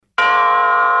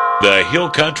the Hill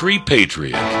Country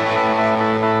Patriot.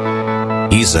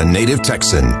 He's a native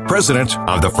Texan, president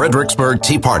of the Fredericksburg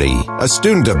Tea Party, a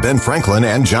student of Ben Franklin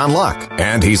and John Locke,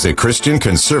 and he's a Christian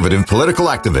conservative political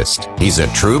activist. He's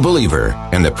a true believer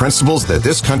in the principles that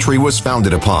this country was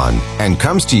founded upon and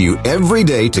comes to you every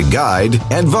day to guide,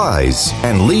 advise,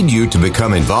 and lead you to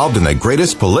become involved in the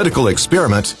greatest political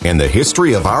experiment in the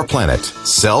history of our planet,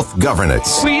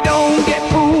 self-governance. We don't get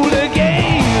fooled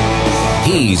again.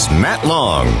 He's Matt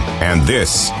Long, and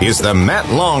this is the Matt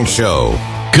Long Show.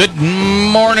 Good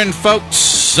morning, folks.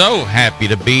 So happy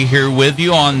to be here with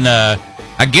you on,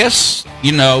 I guess,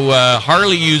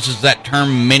 Harley uses that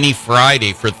term mini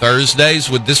Friday for Thursdays.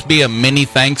 Would this be a mini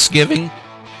Thanksgiving?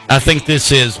 I think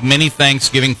this is mini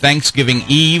Thanksgiving, Thanksgiving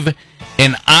Eve.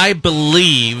 And I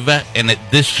believe, and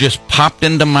this just popped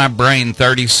into my brain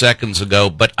 30 seconds ago,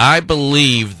 but I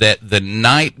believe that the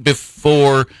night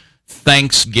before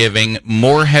Thanksgiving,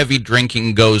 more heavy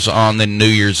drinking goes on than New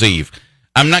Year's Eve.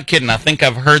 I'm not kidding. I think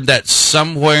I've heard that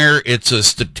somewhere. It's a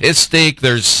statistic.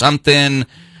 There's something,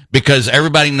 because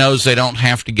everybody knows they don't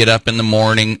have to get up in the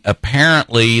morning.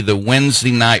 Apparently, the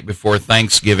Wednesday night before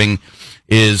Thanksgiving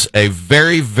is a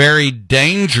very, very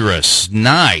dangerous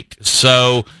night.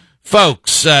 So,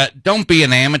 folks, don't be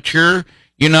an amateur.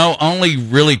 Only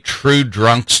really true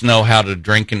drunks know how to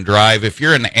drink and drive. If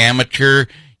you're an amateur,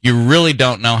 you really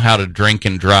don't know how to drink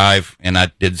and drive. And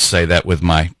I did say that with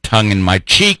my tongue in my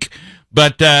cheek.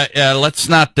 But let's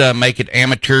not make it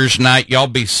amateur's night. Y'all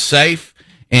be safe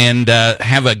and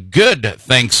have a good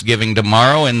Thanksgiving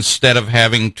tomorrow instead of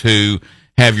having to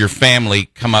have your family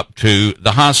come up to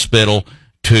the hospital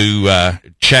to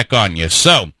check on you.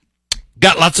 So,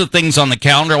 got lots of things on the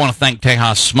calendar. I want to thank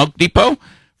Tejas Smoke Depot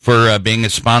for being a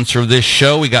sponsor of this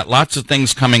show. We got lots of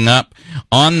things coming up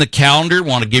on the calendar.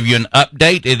 Want to give you an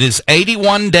update. It is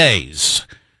 81 days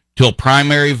till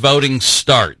primary voting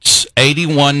starts.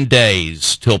 81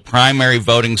 days till primary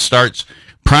voting starts.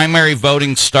 Primary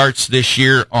voting starts this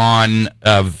year on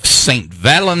St.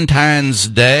 Valentine's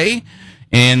Day.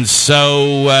 And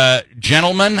so,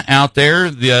 gentlemen out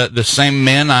there, the same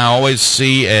men I always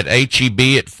see at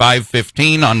HEB at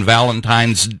 5:15 on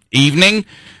Valentine's evening,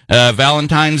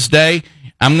 Valentine's Day,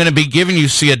 I'm going to be giving you,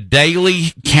 a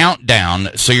daily countdown,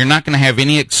 so you're not going to have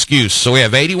any excuse. So we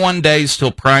have 81 days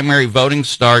till primary voting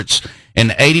starts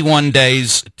and 81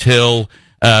 days till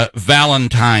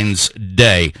Valentine's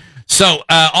Day. So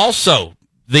also,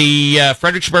 the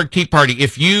Fredericksburg Tea Party,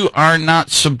 if you are not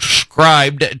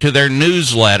subscribed to their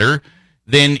newsletter,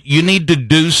 then you need to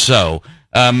do so.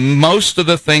 Most of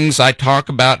the things I talk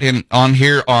about on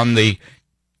here on the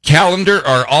calendar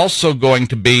are also going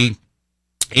to be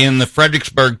in the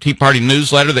Fredericksburg Tea Party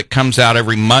newsletter that comes out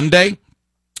every Monday.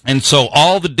 And so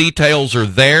all the details are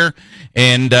there,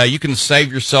 and you can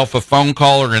save yourself a phone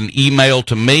call or an email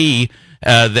to me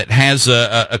that has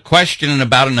a question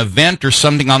about an event or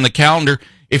something on the calendar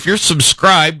if you're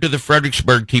subscribed to the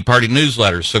Fredericksburg Tea Party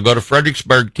newsletter. So go to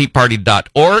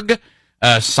fredericksburgteaparty.org,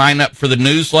 sign up for the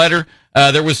newsletter.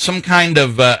 There was some kind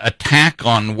of attack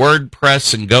on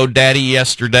WordPress and GoDaddy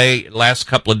yesterday, last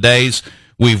couple of days.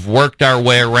 We've worked our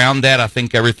way around that. I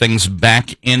think everything's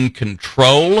back in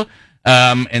control.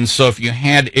 And so if you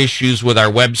had issues with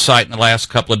our website in the last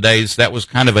couple of days, that was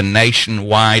kind of a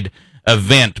nationwide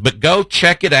event. But go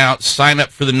check it out. Sign up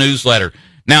for the newsletter.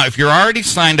 Now, if you're already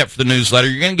signed up for the newsletter,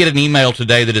 you're going to get an email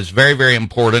today that is very, very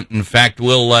important. In fact,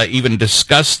 we'll even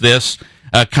discuss this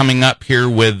coming up here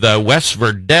with Wes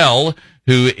Virdell,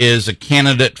 who is a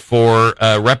candidate for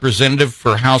representative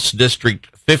for House District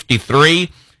 53.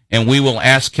 And we will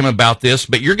ask him about this.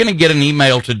 But you're going to get an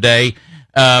email today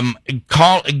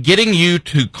getting you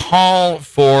to call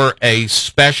for a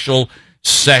special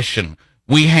session.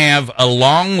 We have a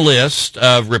long list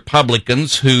of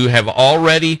Republicans who have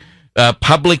already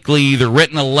publicly either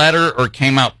written a letter or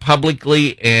came out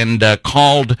publicly and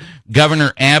called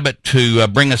Governor Abbott to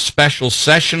bring a special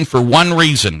session for one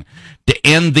reason: to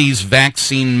end these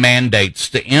vaccine mandates,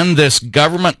 to end this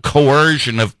government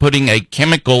coercion of putting a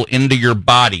chemical into your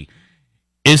body.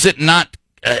 Is it not,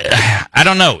 I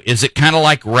don't know, is it kind of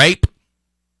like rape?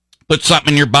 Put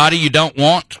something in your body you don't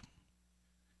want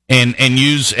and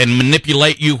use and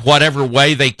manipulate you whatever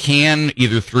way they can,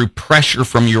 either through pressure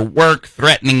from your work,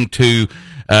 threatening to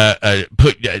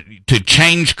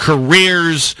change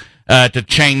careers, to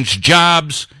change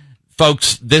jobs.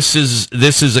 Folks, this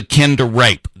is akin to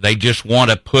rape. They just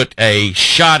want to put a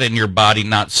shot in your body,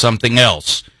 not something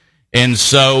else. And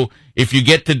so if you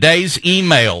get today's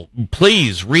email,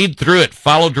 please read through it,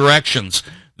 follow directions.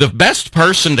 The best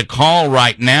person to call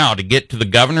right now to get to the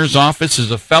governor's office is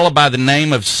a fellow by the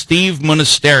name of Steve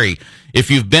Monasteri.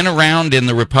 If you've been around in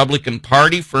the Republican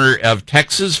Party of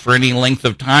Texas for any length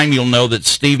of time, you'll know that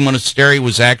Steve Monasteri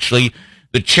was actually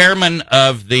the chairman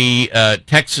of the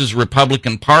Texas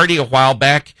Republican Party a while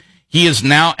back. He is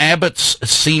now Abbott's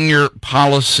senior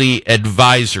policy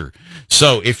advisor.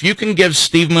 So if you can give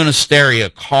Steve Monasteri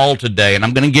a call today, and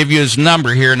I'm going to give you his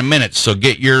number here in a minute, so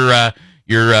get your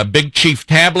Big Chief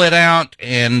tablet out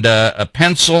and a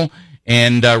pencil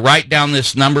and write down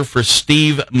this number for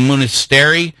Steve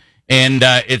Monasteri, and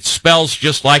it spells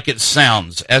just like it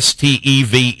sounds,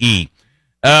 Steve. Steve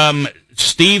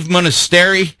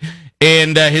Monasteri,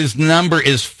 and his number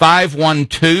is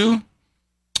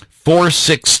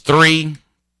 512-463-1830,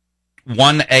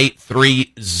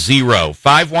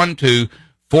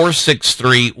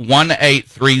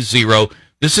 512-463-1830.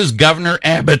 This is Governor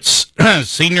Abbott's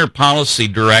senior policy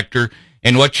director,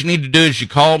 and what you need to do is you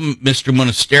call Mr.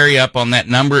 Monasteri up on that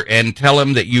number and tell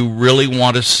him that you really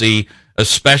want to see a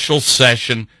special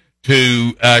session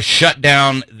to shut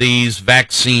down these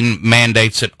vaccine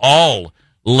mandates at all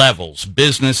levels,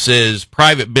 businesses,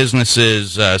 private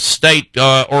businesses, state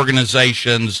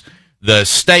organizations, the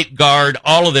state guard,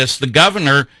 all of this. The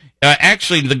governor,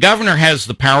 the governor has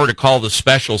the power to call the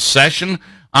special session.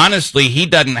 Honestly, he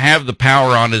doesn't have the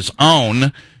power on his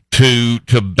own to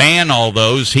ban all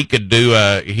those. He could do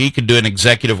an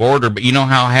executive order, but you know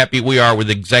how happy we are with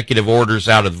executive orders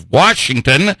out of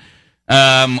Washington.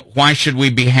 Why should we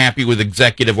be happy with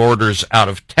executive orders out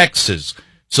of Texas?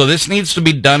 So this needs to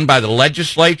be done by the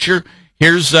legislature.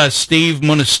 Here's Steve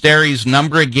Monasteri's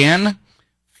number again,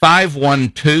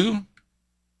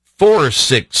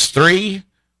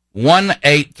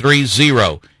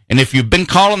 512-463-1830. And if you've been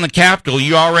calling the Capitol,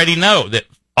 you already know that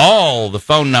all the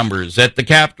phone numbers at the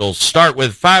Capitol start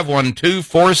with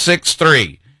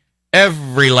 512-463,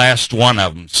 every last one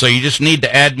of them. So you just need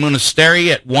to add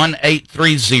Monasteri at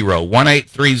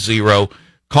 1-830.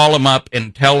 Call him up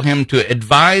and tell him to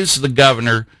advise the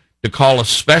governor to call a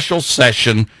special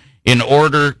session in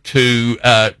order to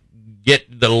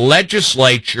get the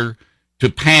legislature to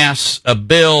pass a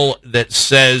bill that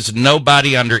says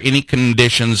nobody under any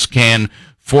conditions can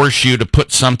force you to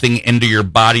put something into your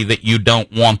body that you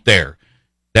don't want there.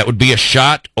 That would be a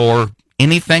shot or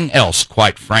anything else,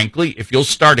 quite frankly. If you'll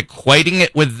start equating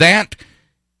it with that,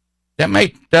 that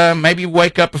might maybe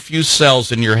wake up a few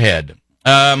cells in your head.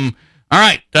 All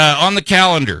right, on the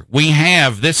calendar, we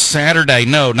have this Saturday,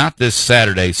 no, not this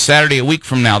Saturday, Saturday a week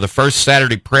from now, the first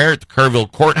Saturday prayer at the Kerrville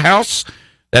Courthouse.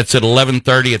 That's at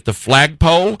 11:30 at the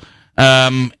flagpole.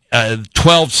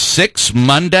 12/6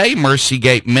 Monday, Mercy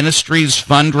Gate Ministries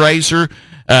fundraiser.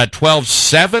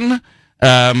 12/7,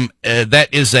 that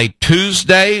is a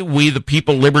Tuesday. We the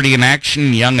People, Liberty in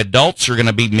Action, young adults are going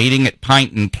to be meeting at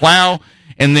Pint and Plow.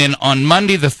 And then on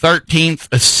Monday the 13th,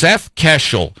 Seth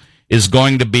Keschel is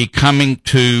going to be coming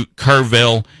to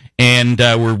Kerrville, and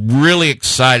we're really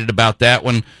excited about that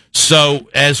one. So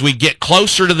as we get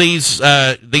closer to these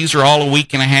are all a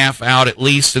week and a half out at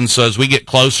least, and so as we get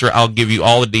closer, I'll give you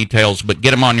all the details, but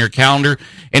get them on your calendar.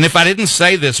 And if I didn't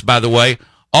say this, by the way,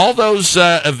 all those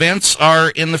events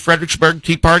are in the Fredericksburg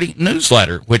Tea Party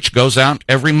newsletter, which goes out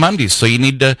every Monday, so you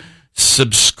need to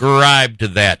subscribe to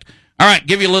that. All right,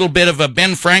 give you a little bit of a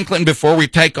Ben Franklin before we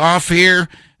take off here.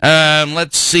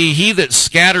 Let's see. He that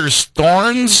scatters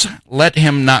thorns, let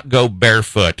him not go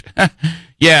barefoot.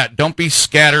 Yeah, don't be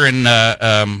scattering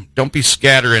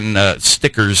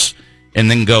stickers and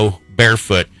then go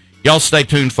barefoot. Y'all stay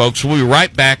tuned, folks. We'll be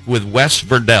right back with Wes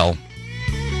Virdell.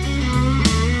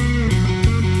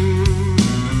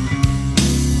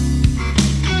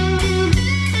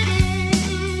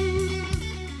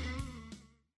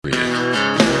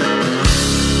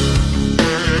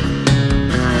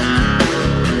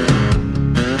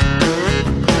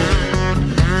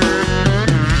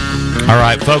 All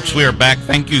right, folks, we are back.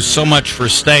 Thank you so much for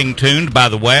staying tuned. By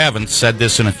the way, I haven't said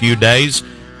this in a few days.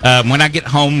 When I get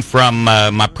home from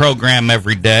my program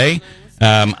every day,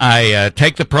 I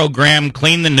take the program,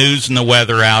 clean the news and the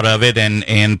weather out of it,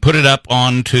 and put it up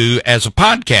onto as a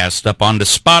podcast, up onto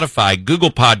Spotify,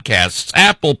 Google Podcasts,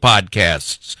 Apple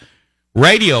Podcasts,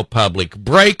 Radio Public,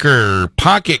 Breaker,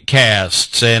 Pocket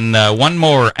Casts, and one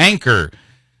more, Anchor.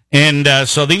 And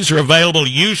so these are available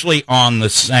usually on the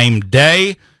same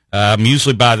day.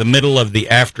 Usually by the middle of the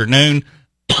afternoon.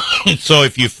 So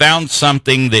if you found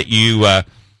something that you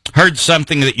heard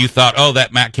something that you thought, oh,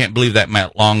 that Matt, can't believe that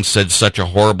Matt Long said such a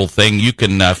horrible thing, you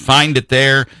can find it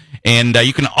there And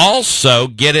you can also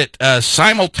get it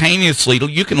simultaneously.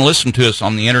 You can listen to us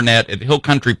on the internet at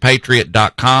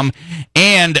hillcountrypatriot.com,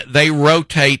 and they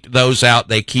rotate those out.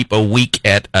 They keep a week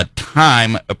at a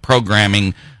time of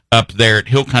programming up there at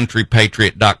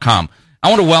hillcountrypatriot.com. I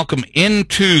want to welcome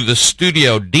into the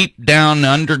studio, deep down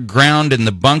underground in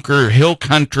the bunker, Hill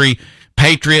Country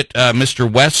Patriot,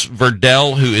 Mr. Wes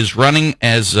Virdell, who is running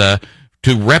as to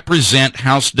represent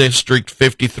House District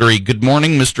 53. Good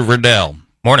morning, Mr. Virdell.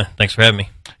 Morning. Thanks for having me.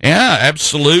 Yeah,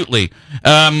 absolutely.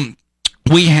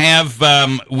 We have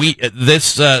I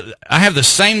have the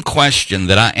same question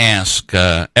that I ask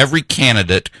every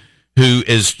candidate who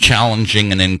is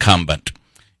challenging an incumbent.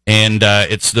 And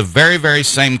it's the very, very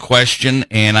same question,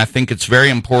 and I think it's very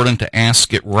important to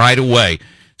ask it right away.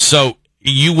 So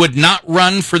you would not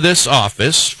run for this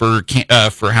office for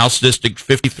House District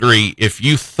 53 if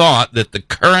you thought that the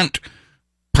current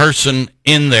person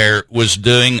in there was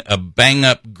doing a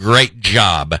bang-up great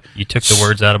job. You took the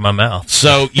words out of my mouth.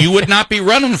 So you would not be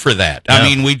running for that. No. I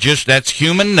mean, that's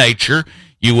human nature.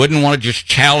 You wouldn't want to just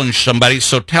challenge somebody.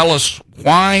 So tell us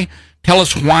why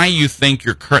you think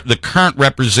the current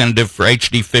representative for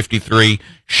HD 53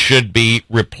 should be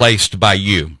replaced by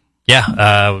you. Yeah,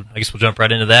 I guess we'll jump right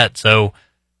into that. So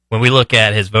when we look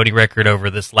at his voting record over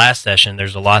this last session,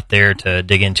 there's a lot there to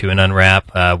dig into and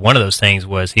unwrap. One of those things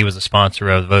was he was a sponsor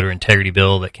of the voter integrity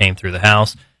bill that came through the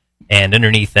House, and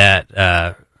underneath that,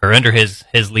 or under his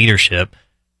leadership,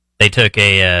 they took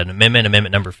an amendment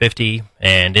number 50,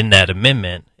 and in that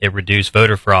amendment, it reduced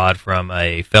voter fraud from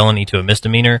a felony to a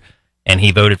misdemeanor, and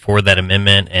he voted for that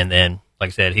amendment, and then, like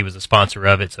I said, he was a sponsor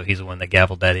of it, so he's the one that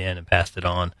gavelled that in and passed it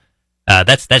on.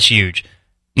 That's huge.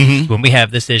 Mm-hmm. When we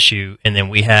have this issue, and then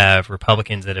we have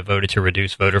Republicans that have voted to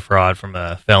reduce voter fraud from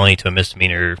a felony to a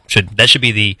misdemeanor, that should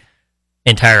be the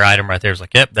entire item right there. It's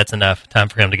like, yep, that's enough. Time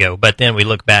for him to go. But then we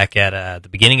look back at the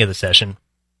beginning of the session.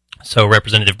 So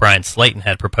Representative Brian Slayton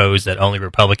had proposed that only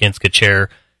Republicans could chair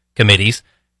committees.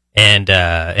 And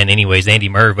anyways, Andy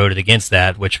Murr voted against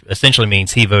that, which essentially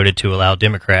means he voted to allow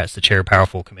Democrats to chair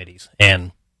powerful committees.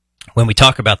 And when we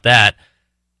talk about that,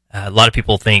 a lot of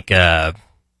people think, how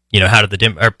did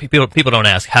people don't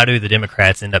ask, how do the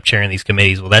Democrats end up chairing these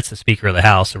committees? Well, that's the Speaker of the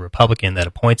House, a Republican that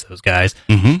appoints those guys.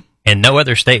 Mm-hmm. And no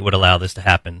other state would allow this to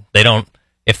happen. They don't.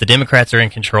 If the Democrats are in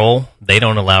control, they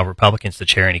don't allow Republicans to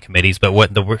chair any committees. But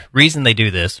what the reason they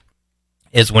do this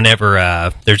is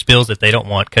whenever there's bills that they don't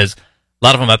want, because a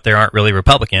lot of them up there aren't really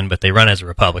Republican, but they run as a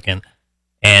Republican.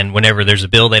 And whenever there's a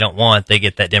bill they don't want, they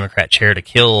get that Democrat chair to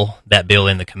kill that bill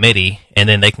in the committee, and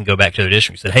then they can go back to their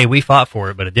district and say, hey, we fought for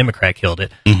it, but a Democrat killed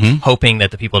it, hoping that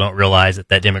the people don't realize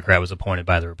that Democrat was appointed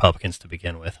by the Republicans to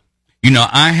begin with. You know,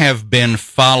 I have been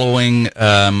following,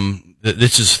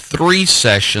 this is 3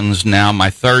 sessions now,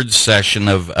 my 3rd session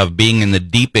of being in the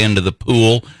deep end of the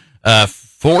pool.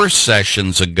 4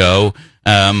 sessions ago,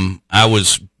 I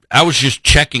was just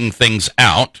checking things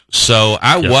out. So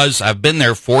I've been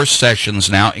there 4 sessions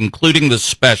now, including the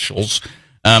specials.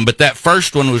 But that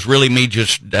first one was really me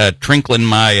just trinkling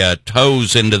my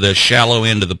toes into the shallow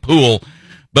end of the pool.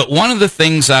 But one of the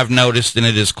things I've noticed, and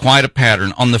it is quite a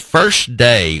pattern, on the first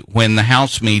day, when the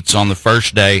House meets on the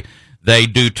first day, they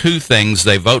do 2 things.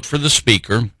 They vote for the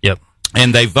Speaker,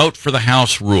 and they vote for the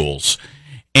House rules.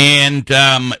 And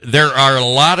there are a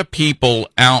lot of people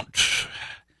out.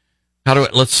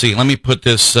 Let's see, let me put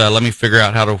this, let me figure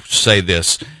out how to say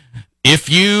this. If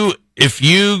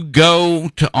you go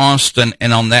to Austin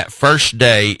and on that first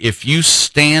day, if you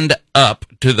stand up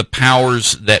to the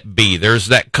powers that be, there's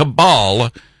that cabal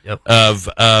of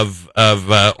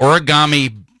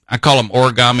origami, I call them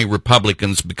origami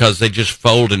Republicans because they just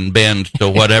fold and bend to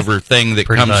whatever thing that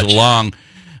comes along.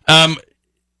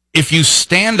 If you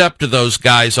stand up to those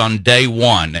guys on day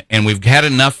one, and we've had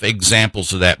enough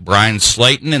examples of that, Brian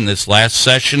Slayton in this last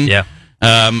session,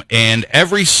 and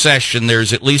every session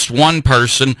there's at least one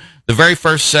person. The very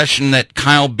first session that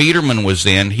Kyle Biederman was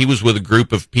in, he was with a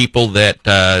group of people that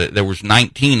there was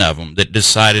 19 of them that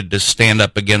decided to stand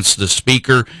up against the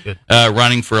Speaker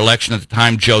running for election at the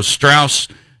time, Joe Strauss.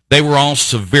 They were all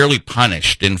severely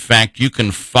punished. In fact, you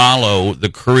can follow the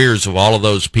careers of all of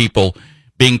those people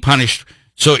being punished.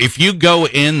 So if you go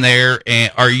in there,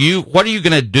 and what are you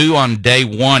going to do on day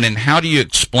one, and how do you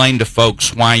explain to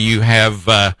folks why you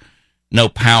have no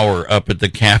power up at the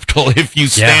Capitol if you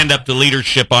stand up to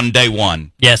leadership on day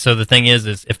one? Yeah, so the thing is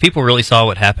if people really saw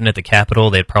what happened at the Capitol,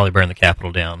 they'd probably burn the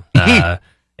Capitol down.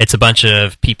 It's a bunch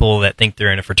of people that think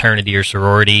they're in a fraternity or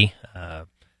sorority. I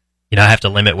have to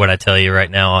limit what I tell you right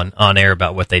now on air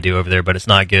about what they do over there, but it's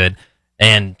not good.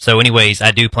 And so anyways,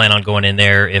 I do plan on going in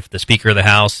there. If the Speaker of the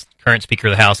House, current Speaker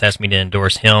of the House, asks me to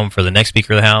endorse him for the next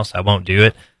Speaker of the House, I won't do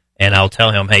it. and I'll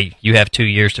tell him, hey, you have 2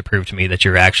 years to prove to me that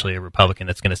you're actually a Republican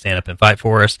that's going to stand up and fight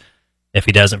for us. If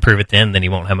he doesn't prove it then he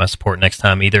won't have my support next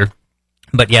time either.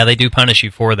 But yeah, they do punish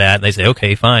you for that. They say,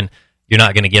 okay, fine, you're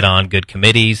not going to get on good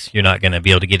committees, you're not going to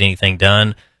be able to get anything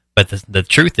done. But the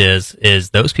truth is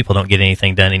those people don't get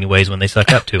anything done anyways when they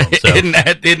suck up to them. So, isn't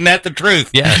that the truth?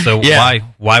 Yeah, so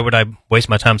why would I waste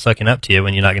my time sucking up to you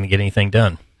when you're not going to get anything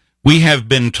done? We have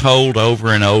been told over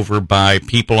and over by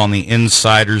people on the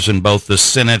insiders in both the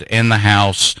Senate and the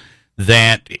House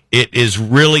that it is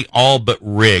really all but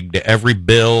rigged. Every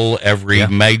bill, every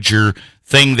major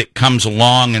thing that comes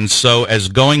along. And so as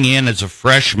going in as a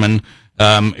freshman,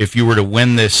 if you were to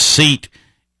win this seat,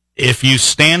 if you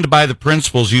stand by the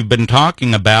principles you've been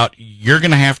talking about, you're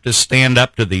going to have to stand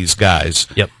up to these guys.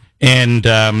 Yep. And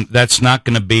that's not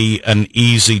going to be an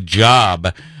easy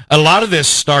job. A lot of this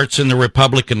starts in the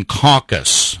Republican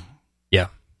caucus. Yeah.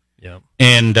 Yeah.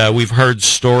 And we've heard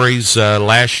stories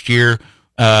last year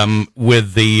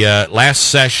with the last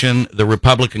session, the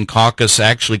Republican caucus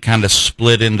actually kind of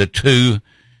split into two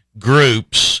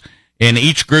groups. And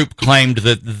each group claimed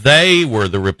that they were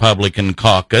the Republican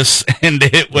caucus, and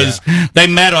it was they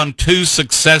met on two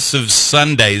successive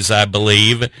Sundays, I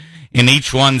believe, and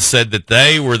each one said that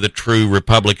they were the true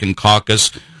Republican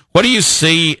caucus. What do you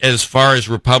see as far as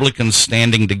Republicans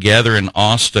standing together in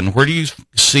Austin? Where do you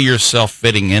see yourself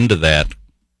fitting into that?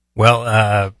 Well,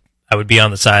 I would be on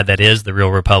the side that is the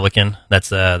real Republican. That's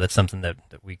something that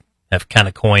we have kind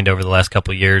of coined over the last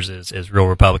couple of years is real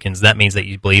Republicans. That means that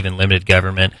you believe in limited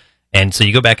government. And so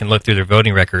you go back and look through their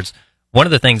voting records. One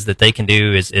of the things that they can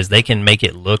do is they can make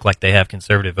it look like they have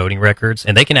conservative voting records,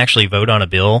 and they can actually vote on a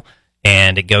bill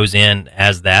and it goes in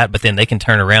as that, but then they can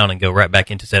turn around and go right back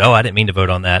into say, oh, I didn't mean to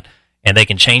vote on that. And they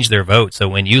can change their vote. So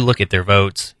when you look at their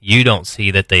votes, you don't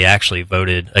see that they actually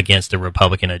voted against a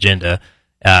Republican agenda.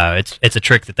 It's a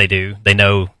trick that they do. They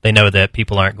know that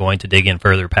people aren't going to dig in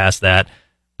further past that.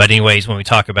 But anyways, when we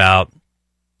talk about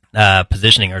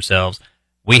positioning ourselves,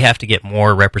 we have to get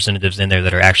more representatives in there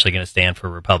that are actually going to stand for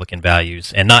Republican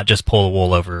values and not just pull the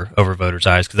wool over voters'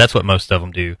 eyes, because that's what most of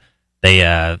them do.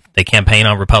 They campaign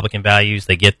on Republican values,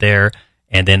 they get there,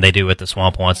 and then they do what the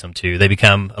swamp wants them to.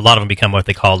 A lot of them become what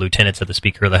they call lieutenants of the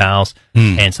Speaker of the House,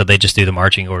 and so they just do the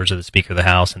marching orders of the Speaker of the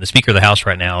House. And the Speaker of the House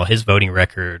right now, his voting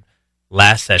record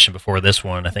last session before this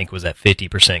one, I think, was at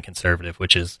 50% conservative,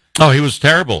 which is... Oh, he was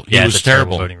terrible. He was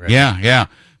terrible. Voting record. Yeah.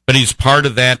 But he's part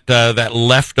of that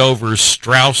leftover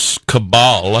Strauss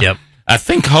cabal. Yep. I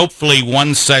think hopefully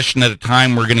one session at a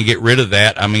time we're going to get rid of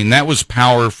that. I mean, that was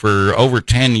power for over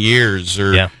 10 years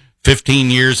or 15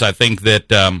 years. I think that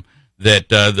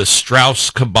the Strauss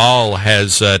cabal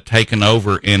has taken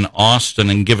over in Austin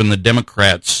and given the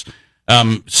Democrats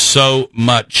so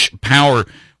much power.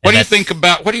 What do you think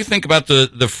about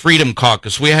the Freedom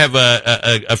Caucus? We have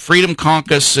a Freedom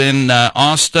Caucus in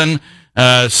Austin.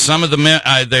 Some of them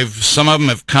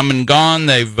have come and gone.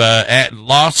 They've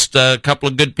lost a couple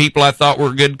of good people I thought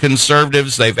were good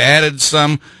conservatives. They've added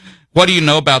some. What do you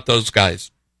know about those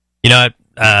guys? So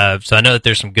I know that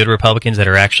there's some good Republicans that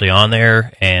are actually on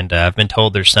there, and I've been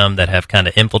told there's some that have kind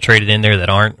of infiltrated in there that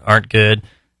aren't good.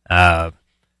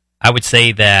 I would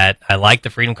say that I like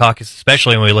the Freedom Caucus,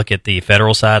 especially when we look at the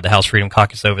federal side, the House Freedom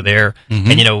Caucus over there.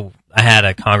 Mm-hmm. And I had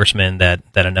a congressman that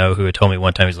I know who had told me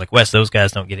one time, he's like, Wes, those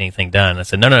guys don't get anything done. I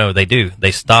said, no, they do.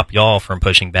 They stop y'all from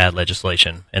pushing bad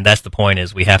legislation. And that's the point,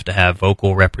 is we have to have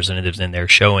vocal representatives in there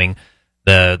showing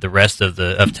the rest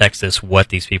of Texas what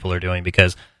these people are doing.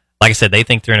 Because, like I said, they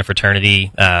think they're in a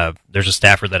fraternity. There's a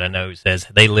staffer that I know who says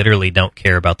they literally don't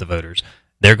care about the voters.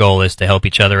 Their goal is to help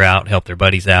each other out, help their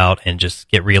buddies out, and just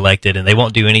get reelected. And they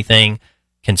won't do anything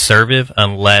conservative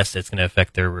unless it's going to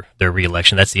affect their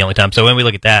reelection. That's the only time. So when we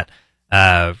look at that,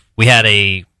 we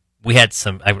had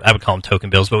some, I would call them token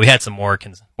bills, but we had some more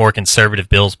conservative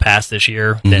bills passed this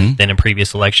year than in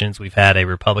previous elections. We've had a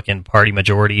Republican Party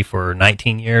majority for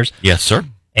 19 years. Yes, sir.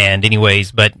 And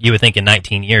anyways, but you would think in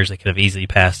 19 years they could have easily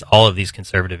passed all of these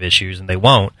conservative issues, and they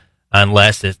won't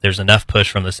unless there's enough push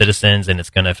from the citizens and it's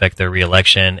going to affect their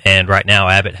reelection. And right now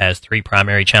Abbott has 3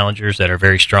 primary challengers that are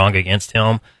very strong against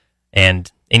him.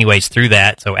 And anyways, through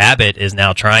that, so Abbott is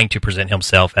now trying to present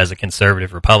himself as a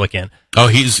conservative Republican. Oh,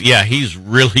 he's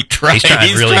really trying. He's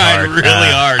trying really hard.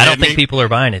 Hard. I don't think people are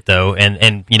buying it, though.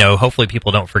 And hopefully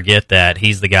people don't forget that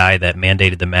he's the guy that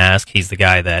mandated the mask. He's the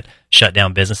guy that shut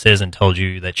down businesses and told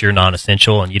you that you're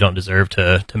non-essential and you don't deserve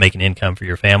to make an income for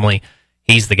your family.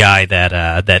 He's the guy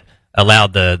that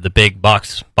allowed the big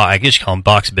box, I guess you call them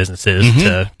box businesses,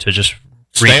 to just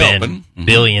reap in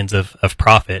billions of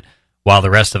profit, while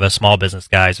the rest of us small business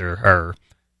guys are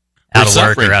out of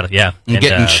work or out of and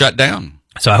getting shut down.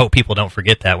 So I hope people don't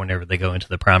forget that whenever they go into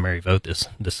the primary vote this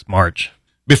March.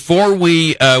 Before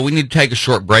we need to take a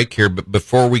short break here, but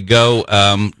before we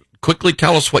go, quickly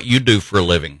tell us what you do for a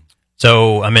living.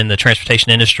 So I'm in the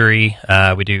transportation industry.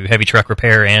 We do heavy truck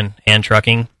repair and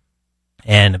trucking,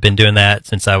 and I've been doing that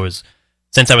since I was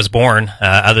born.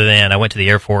 Other than I went to the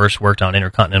Air Force, worked on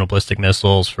intercontinental ballistic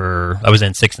missiles I was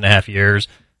in 6.5 years,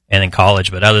 and in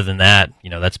college. But other than that,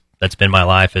 that's been my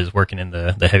life, is working in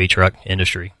the heavy truck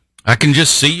industry. I can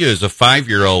just see you as a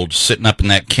 5-year-old sitting up in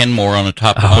that Kenmore on the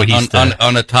top of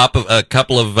on the top of a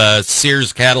couple of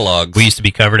Sears catalogs. We used to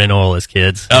be covered in oil as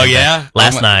kids. Oh yeah,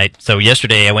 last night. So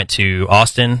yesterday I went to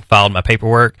Austin, filed my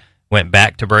paperwork, went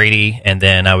back to Brady, and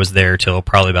then I was there till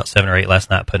probably about 7 or 8 last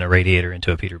night, putting a radiator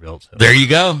into a Peterbilt. So. There you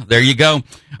go.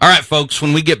 All right, folks.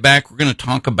 When we get back, we're going to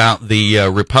talk about the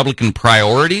Republican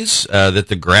priorities that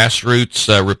the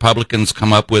grassroots Republicans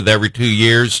come up with every 2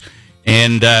 years.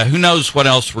 And who knows what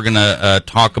else we're going to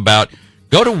talk about.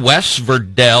 Go to West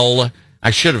Virdell. I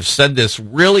should have said this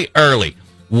really early.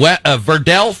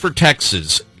 Virdell for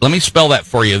Texas. Let me spell that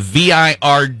for you. Virdell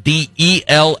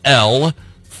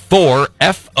for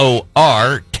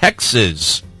FOR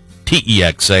Texas.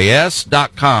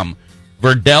 TEXAS.com.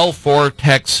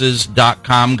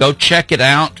 VirdellForTexas.com. Go check it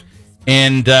out.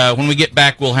 And when we get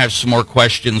back, we'll have some more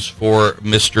questions for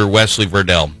Mr. Wesley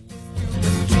Virdell.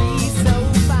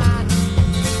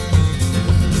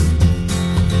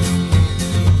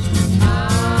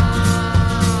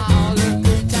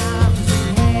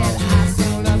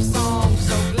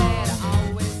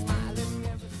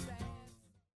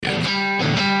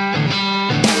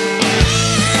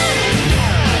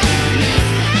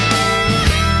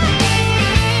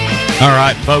 All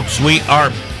right, folks, we are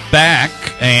back,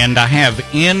 and I have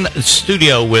in the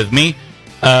studio with me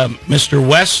Mr.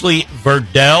 Wesley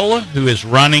Virdell, who is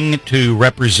running to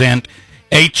represent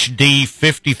HD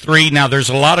 53. Now, there's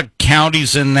a lot of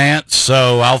counties in that,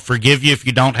 so I'll forgive you if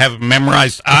you don't have it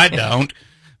memorized. I don't.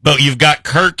 But you've got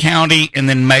Kerr County and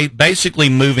then basically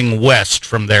moving west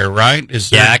from there, right?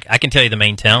 I can tell you the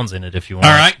main towns in it if you want.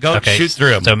 All right, go shoot through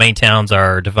them. So main towns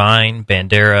are Devine,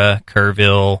 Bandera,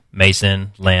 Kerrville,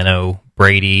 Mason, Llano,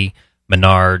 Brady,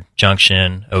 Menard,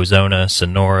 Junction, Ozona,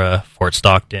 Sonora, Fort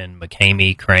Stockton,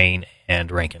 McCamey, Crane,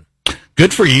 and Rankin.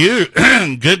 Good for you.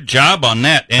 Good job on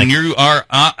that. And you are,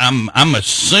 I'm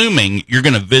assuming you're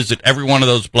going to visit every one of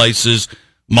those places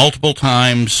multiple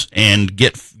times and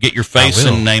get your face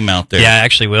and name out there. Yeah, I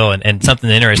actually will. And something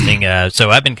interesting. So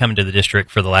I've been coming to the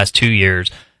district for the last 2 years.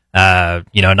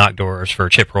 Knocked doors for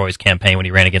Chip Roy's campaign when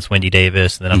he ran against Wendy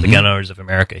Davis. And then I'm the Gun Owners of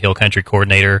America Hill Country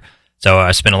coordinator. So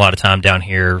I spent a lot of time down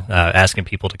here asking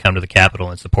people to come to the Capitol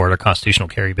and support our constitutional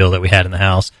carry bill that we had in the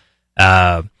House.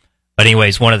 But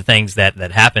anyways, one of the things that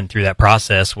happened through that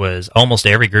process was almost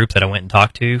every group that I went and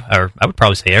talked to, or I would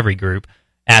probably say every group,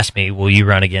 asked me, will you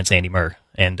run against Andy Murr?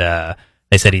 And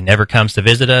they said he never comes to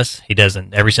visit us. He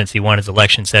doesn't, ever since he won his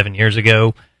election 7 years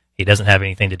ago, he doesn't have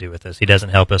anything to do with us. He doesn't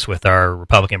help us with our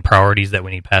Republican priorities that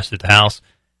we need passed through the House.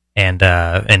 And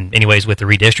anyways, with the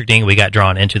redistricting, we got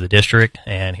drawn into the district,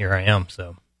 and here I am.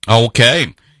 So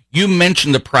okay. You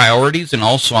mentioned the priorities, and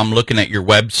also I'm looking at your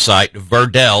website,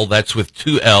 Virdell, that's with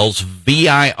 2 L's,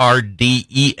 Virdell,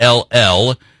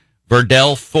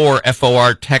 Virdell for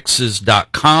FOR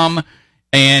Texas.com.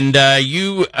 And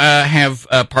you have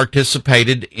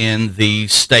participated in the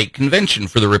state convention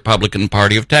for the Republican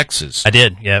Party of Texas. I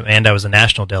did, yeah, and I was a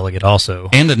national delegate also.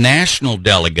 And a national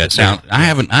delegate. Now, I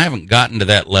haven't gotten to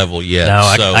that level yet.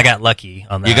 No, I got lucky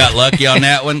on that. You got lucky on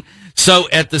that one. So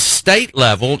at the state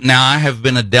level, now I have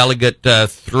been a delegate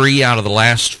 3 out of the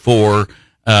last 4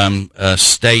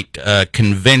 state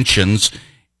conventions.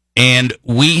 And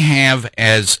we have,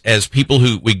 as people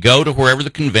who, we go to wherever the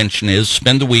convention is,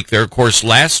 spend the week there. Of course,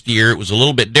 last year it was a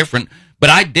little bit different, but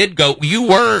I did go. You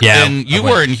were in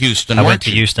Houston. I went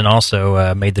to Houston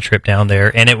also, made the trip down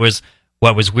there. And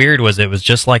what was weird was it was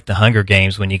just like the Hunger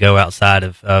Games when you go outside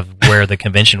of where the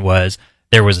convention was.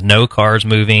 There was no cars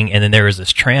moving, and then there was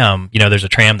this tram. There's a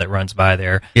tram that runs by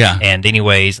there. Yeah. And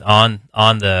anyways, there's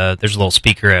a little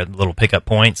speaker at little pickup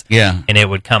points. Yeah. And it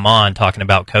would come on talking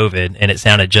about COVID, and it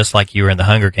sounded just like you were in the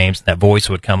Hunger Games. And that voice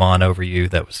would come on over you.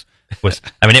 That was.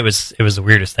 I mean, it was the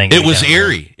weirdest thing. It was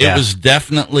eerie. Yeah. It was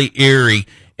definitely eerie.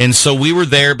 And so we were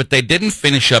there, but they didn't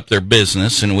finish up their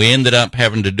business, and we ended up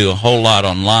having to do a whole lot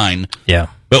online. Yeah.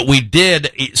 But we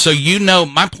did, so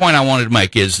my point I wanted to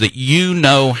make is that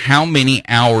how many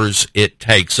hours it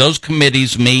takes. Those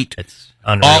committees meet, it's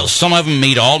unreal. Some of them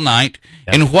meet all night,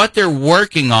 and what they're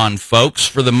working on, folks,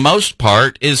 for the most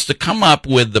part, is to come up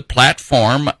with the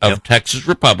platform of Texas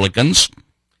Republicans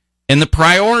and the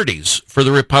priorities for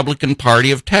the Republican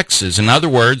Party of Texas. In other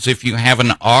words, if you have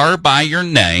an R by your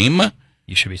name,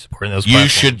 you should be supporting those platforms. You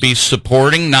should be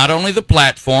supporting not only the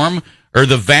platform or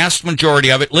the vast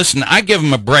majority of it. Listen, I give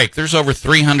them a break. There's over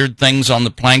 300 things on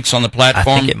the planks on the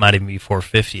platform. I think it might even be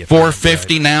 450.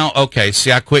 450 now? Okay,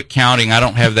 see, I quit counting. I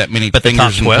don't have that many but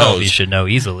fingers the top 12 and toes. You should know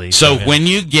easily. So when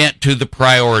you get to the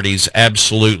priorities,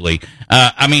 absolutely.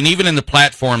 I mean, even in the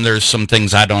platform, there's some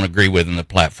things I don't agree with in the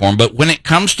platform. But when it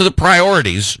comes to the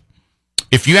priorities,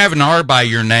 if you have an R by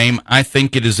your name, I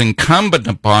think it is incumbent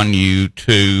upon you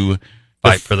to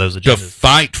fight for those agendas. To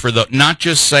fight for not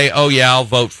just say, oh yeah, I'll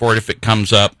vote for it if it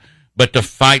comes up, but to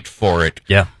fight for it.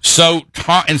 Yeah. So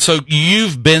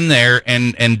you've been there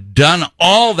and done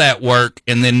all that work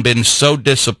and then been so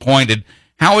disappointed.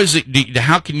 How is it? Do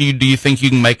you think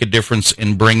you can make a difference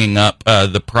in bringing up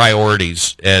the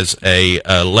priorities as a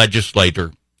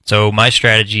legislator? So my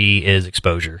strategy is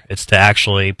exposure. It's to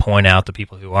actually point out the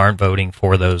people who aren't voting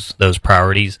for those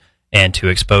priorities and to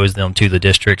expose them to the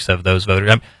districts of those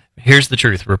voters. Here's the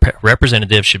truth.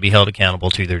 Representatives should be held accountable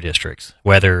to their districts,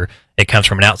 whether it comes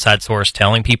from an outside source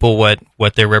telling people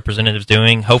what their representative's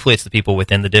doing. Hopefully it's the people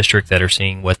within the district that are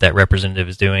seeing what that representative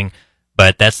is doing.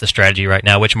 But that's the strategy right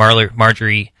now, which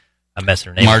Marjorie, I'm messing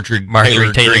her name.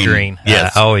 Marjorie Taylor Greene.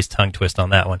 Yes. I always tongue twist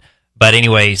on that one. But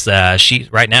anyways, she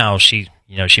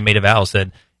made a vow,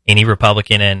 said any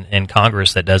Republican in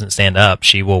Congress that doesn't stand up,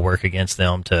 she will work against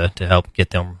them to help get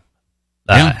them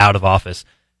out of office.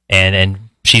 And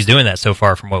she's doing that so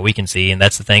far from what we can see. And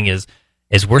that's the thing is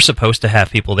we're supposed to have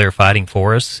people there fighting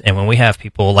for us. And when we have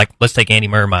people like, let's take Andy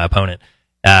Murr, my opponent,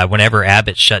 whenever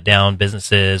Abbott shut down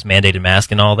businesses, mandated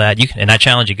masks and all that, and I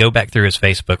challenge you, go back through his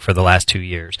Facebook for the last 2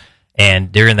 years.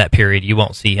 And during that period, you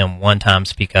won't see him one time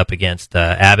speak up against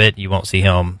Abbott. You won't see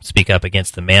him speak up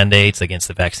against the mandates, against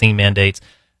the vaccine mandates.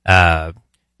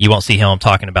 You won't see him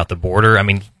talking about the border. I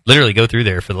mean, literally go through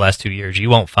there for the last 2 years. You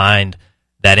won't find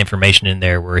that information in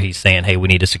there where he's saying, hey, we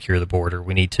need to secure the border.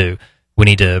 We need to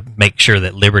make sure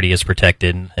that liberty is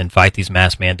protected and fight these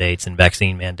mask mandates and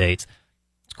vaccine mandates.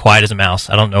 It's quiet as a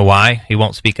mouse. I don't know why he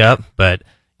won't speak up, but,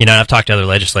 and I've talked to other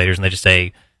legislators and they just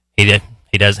say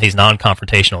he's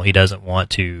non-confrontational. He doesn't want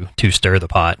to stir the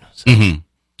pot. So, and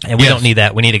we don't need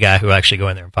that. We need a guy who actually go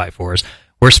in there and fight for us.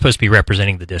 We're supposed to be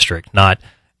representing the district, not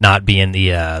being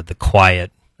the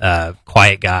quiet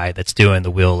guy that's doing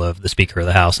the will of the Speaker of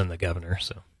the House and the governor.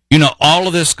 So, all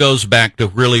of this goes back to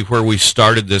really where we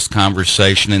started this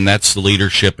conversation, and that's the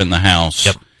leadership in the House.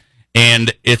 Yep.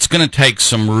 And it's going to take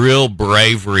some real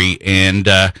bravery, and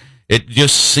it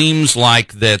just seems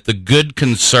like that the good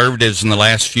conservatives in the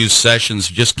last few sessions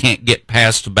just can't get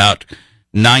past about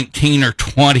 19 or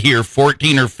 20 or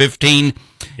 14 or 15.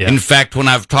 Yeah. In fact, when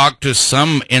I've talked to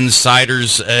some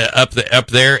insiders up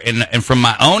there, and from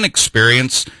my own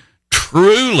experience,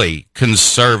 truly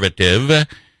conservative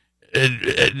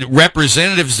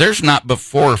representatives, there's not but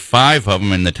 4 or 5 of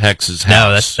them in the Texas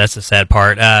House. No, that's the sad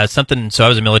part. So I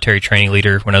was a military training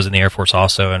leader when I was in the Air Force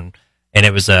also, and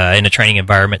it was in a training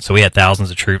environment, so we had thousands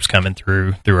of troops coming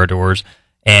through our doors.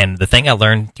 And the thing I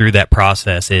learned through that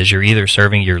process is you're either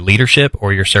serving your leadership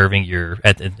or you're serving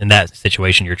in that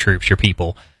situation, your troops, your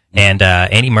people. And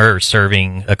Andy Murr is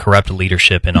serving a corrupt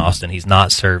leadership in Austin. He's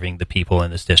not serving the people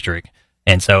in this district.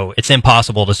 And so it's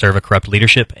impossible to serve a corrupt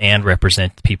leadership and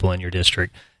represent the people in your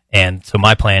district. And so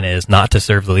my plan is not to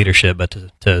serve the leadership, but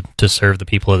to serve the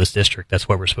people of this district. That's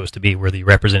what we're supposed to be. We're the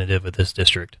representative of this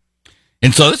district.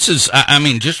 And so this is,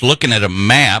 just looking at a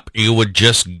map, you would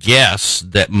just guess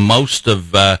that most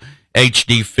of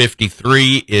HD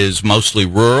 53 is mostly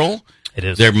rural. It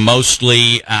is. They're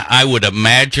mostly, I would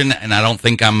imagine, and I don't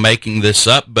think I'm making this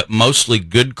up, but mostly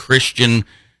good Christian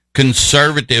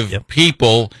conservative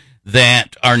people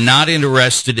that are not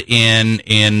interested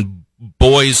in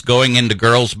boys going into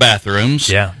girls' bathrooms.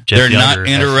 Yeah, they're not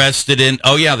interested in.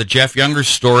 Oh yeah, the Jeff Younger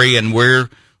story, and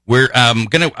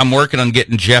I'm working on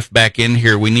getting Jeff back in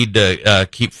here. We need to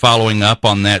keep following up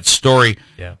on that story.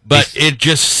 Yeah. But it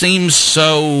just seems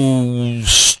so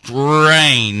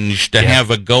strange to have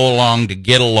a go-along, to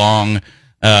get along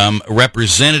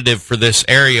representative for this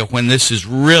area when this is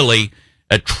really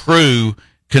a true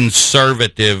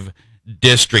conservative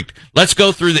district. Let's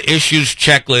go through the issues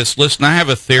checklist. Listen, I have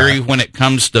a theory when it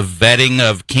comes to vetting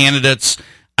of candidates.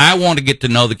 I want to get to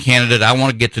know the candidate. I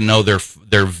want to get to know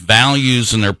their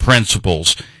values and their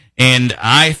principles. And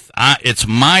it's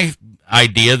my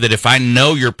idea that if I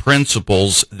know your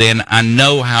principles, then I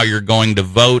know how you're going to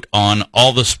vote on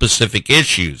all the specific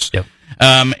issues. Yep.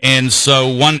 And so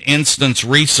one instance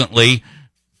recently,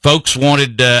 folks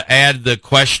wanted to add the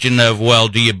question of, well,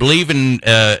 do you believe in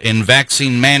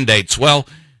vaccine mandates? Well,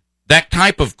 that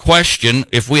type of question,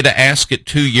 if we'd have asked it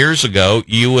 2 years ago,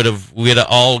 we'd have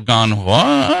all gone,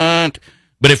 what?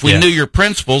 But if we knew your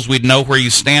principles, we'd know where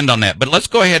you stand on that. But let's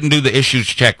go ahead and do the issues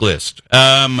checklist.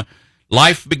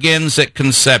 Life begins at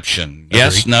conception.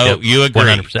 Yes, no, yep. You agree.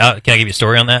 100%. Can I give you a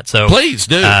story on that? So, please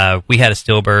do. We had a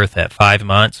stillbirth at 5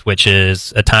 months, which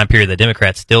is a time period that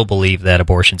Democrats still believe that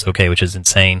abortion's okay, which is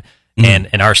insane. Mm-hmm.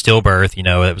 And our stillbirth,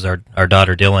 it was our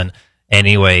daughter Dylan.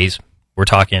 Anyways, we're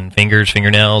talking fingers,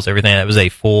 fingernails, everything. That was a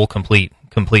full, complete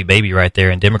baby right there.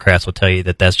 And Democrats will tell you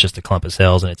that that's just a clump of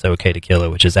cells and it's okay to kill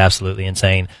it, which is absolutely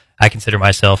insane. I consider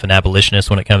myself an abolitionist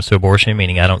when it comes to abortion,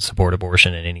 meaning I don't support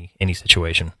abortion in any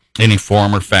situation. Any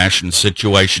form or fashion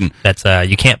situation. That's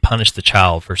you can't punish the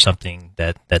child for something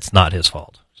that's not his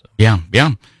fault. So. Yeah.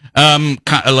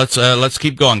 Let's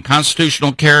keep going.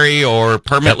 Constitutional carry or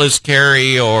permitless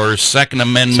carry or Second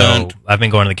Amendment. So I've been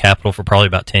going to the Capitol for probably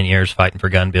about 10 years fighting for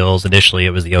gun bills. Initially,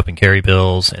 it was the open carry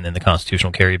bills and then the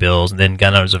constitutional carry bills. And then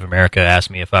Gun Owners of America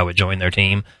asked me if I would join their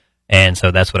team. And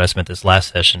so that's what I spent this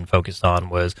last session focused on,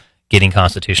 was getting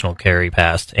constitutional carry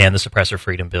passed and the suppressor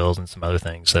freedom bills and some other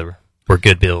things that were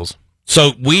good bills.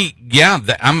 So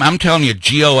I'm telling you,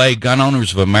 GOA, Gun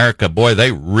Owners of America, boy,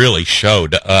 they really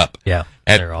showed up at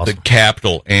awesome. The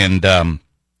Capitol. And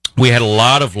we had a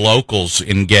lot of locals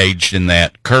engaged in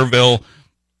that. Kerrville,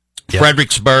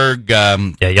 Fredericksburg.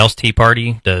 Y'all's Tea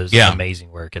Party does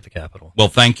amazing work at the Capitol. Well,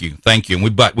 thank you. And we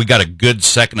got a good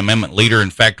Second Amendment leader.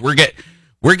 In fact,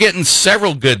 we're getting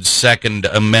several good Second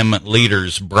Amendment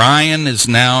leaders. Brian is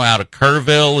now out of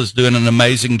Kerrville, is doing an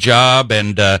amazing job.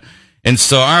 And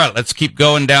so, all right, let's keep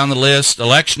going down the list.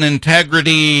 Election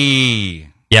integrity.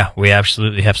 Yeah, we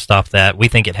absolutely have stopped that. We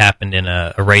think it happened in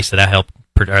a race that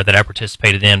I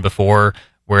participated in before,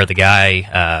 where the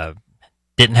guy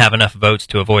didn't have enough votes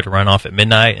to avoid a runoff at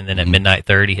midnight, and then at midnight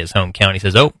 30, his home county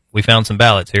says, "Oh, we found some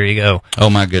ballots. Here you go."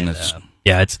 Oh my goodness. And,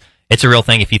 it's a real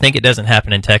thing. If you think it doesn't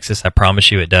happen in Texas, I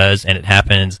promise you it does, and it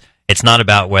happens. It's not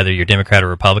about whether you're Democrat or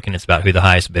Republican. It's about who the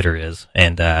highest bidder is,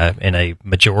 and in a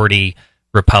majority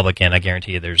Republican, I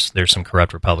guarantee you there's some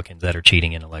corrupt Republicans that are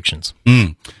cheating in elections.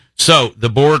 So the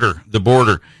border.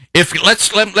 If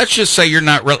let's just say you're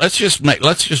not, let's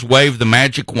just wave the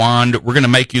magic wand. We're going to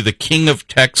make you the king of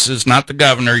Texas, not the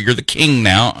governor. You're the king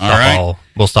now. All right.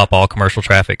 We'll stop all commercial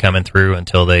traffic coming through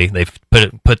until they've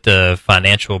put the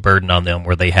financial burden on them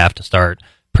where they have to start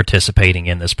participating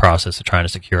in this process of trying to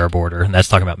secure our border. And that's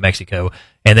talking about Mexico.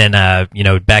 And then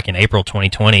back in April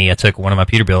 2020, I took one of my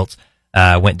Peterbilts.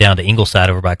 Went down to Ingleside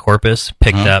over by Corpus,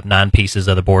 picked up 9 pieces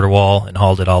of the border wall, and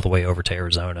hauled it all the way over to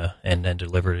Arizona, and then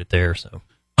delivered it there. So,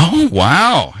 oh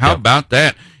wow, how about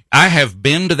that? I have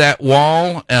been to that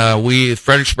wall.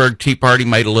 Fredericksburg Tea Party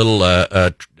made a little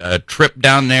a trip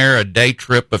down there, a day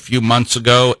trip a few months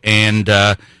ago, and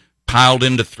piled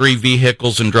into 3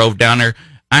 vehicles and drove down there.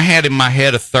 I had in my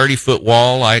head a 30-foot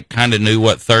wall. I kind of knew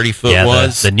what 30-foot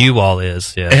was. The new wall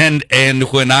is, yeah. And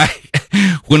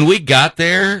when we got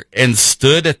there and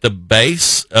stood at the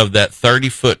base of that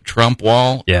 30-foot Trump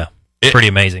wall, pretty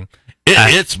amazing.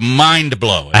 It's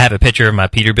mind-blowing. I have a picture of my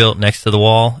Peterbilt next to the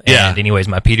wall, and anyways,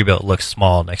 my Peterbilt looks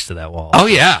small next to that wall. Oh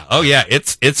yeah.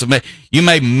 It's amazing. You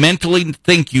may mentally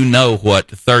think you know what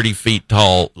 30 feet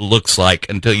tall looks like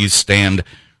until you stand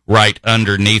right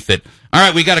underneath it. All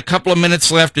right, we got a couple of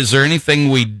minutes left. Is there anything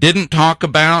we didn't talk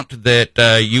about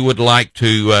that you would like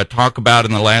to talk about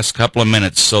in the last couple of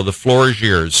minutes? So the floor is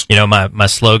yours. My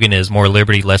slogan is more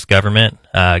liberty, less government.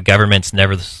 Government's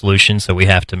never the solution, so we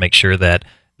have to make sure that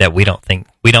we don't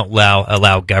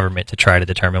allow government to try to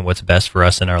determine what's best for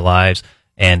us in our lives.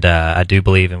 And I do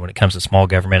believe, when it comes to small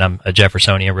government, I'm a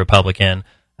Jeffersonian Republican,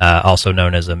 also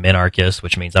known as a minarchist,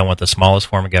 which means I want the smallest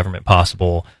form of government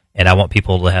possible. And I want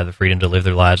people to have the freedom to live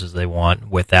their lives as they want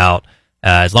without,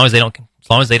 as long as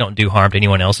they don't do harm to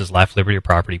anyone else's life, liberty, or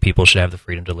property, people should have the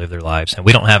freedom to live their lives. And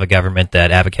we don't have a government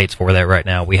that advocates for that right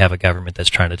now. We have a government that's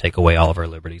trying to take away all of our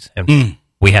liberties. And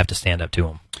we have to stand up to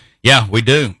them. Yeah, we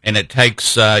do. And it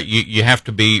takes, you have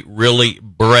to be really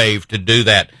brave to do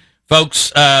that.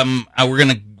 Folks, we're going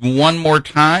to one more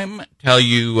time tell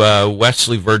you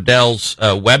Wesley Virdell's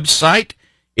website.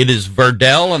 It is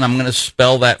Virdell, and I'm going to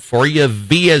spell that for you.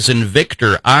 V as in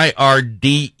Victor,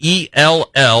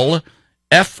 IRDELLFOR,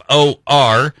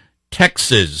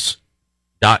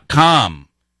 Texas.com.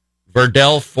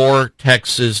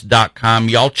 Virdell4Texas.com.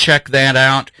 Y'all check that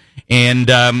out. And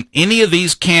any of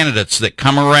these candidates that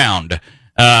come around,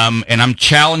 and I'm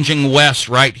challenging Wes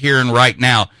right here and right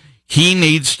now, he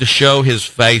needs to show his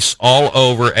face all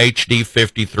over HD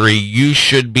 53. You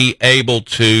should be able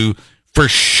to for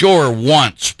sure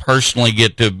once personally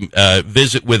get to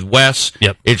visit with Wes.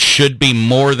 Yep. It should be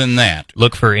more than that.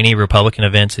 Look for any Republican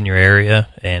events in your area,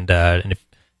 and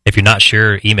if you're not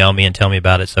sure, email me and tell me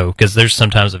about it. So, because there's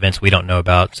sometimes events we don't know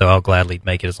about, so I'll gladly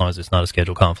make it as long as it's not a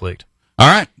scheduled conflict. All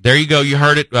right, there you go. You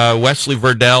heard it. Wesley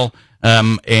Virdell,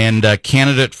 and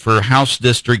candidate for House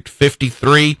District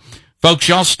 53. Folks,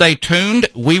 y'all stay tuned.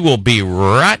 We will be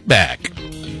right back.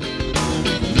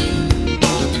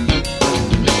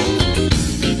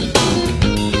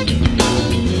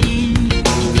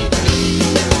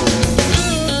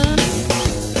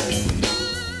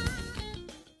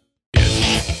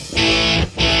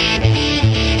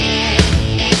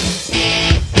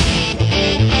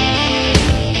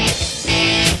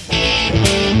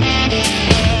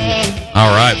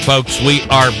 All right, folks, we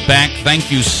are back.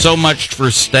 Thank you so much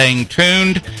for staying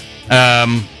tuned.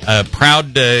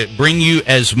 Proud to bring you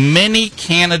as many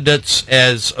candidates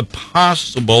as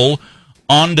possible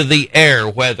onto the air,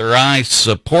 whether I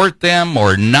support them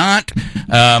or not.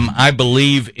 I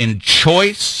believe in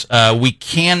choice. We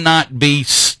cannot be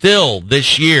still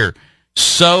this year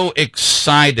so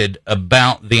excited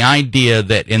about the idea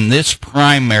that in this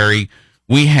primary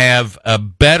we have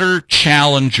better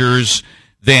challengers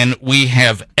than we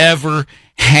have ever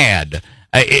had.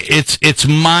 It's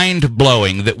mind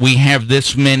blowing that we have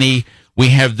this many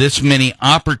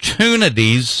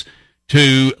opportunities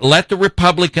to let the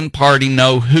Republican Party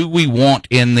know who we want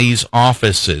in these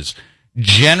offices.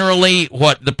 Generally,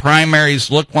 what the primaries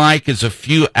look like is a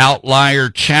few outlier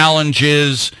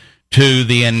challenges to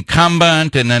the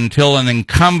incumbent, and until an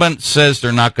incumbent says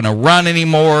they're not going to run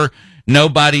anymore,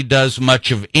 nobody does much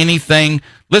of anything.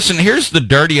 Listen, here's the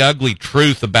dirty, ugly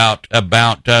truth about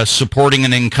supporting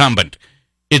an incumbent.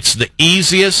 It's the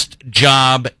easiest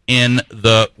job in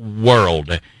the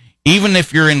world. Even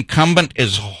if your incumbent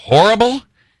is horrible,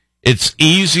 it's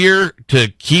easier to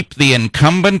keep the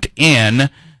incumbent in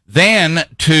than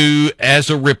to, as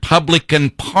a Republican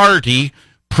Party,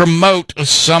 promote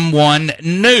someone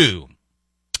new.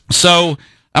 So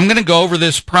I'm going to go over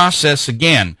this process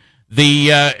again.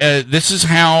 This is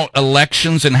how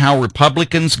elections and how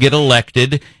Republicans get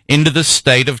elected into the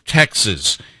state of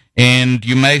Texas. And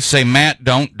you may say, Matt,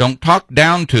 don't talk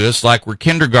down to us like we're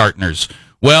kindergartners.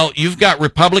 Well, you've got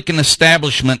Republican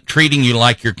establishment treating you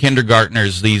like you're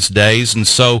kindergartners these days, and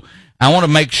so I want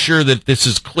to make sure that this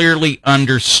is clearly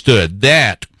understood,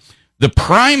 that the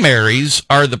primaries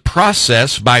are the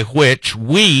process by which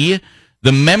we,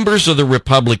 the members of the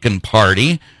Republican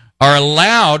Party, are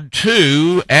allowed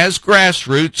to, as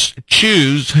grassroots,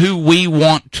 choose who we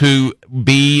want to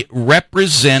be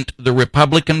represent the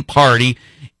Republican Party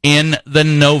in the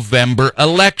November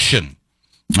election.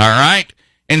 All right?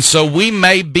 And so we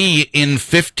may be in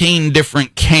 15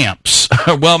 different camps.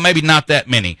 Well, maybe not that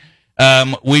many.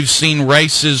 We've seen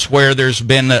races where there's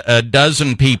been a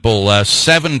dozen people,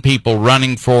 7 people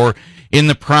running in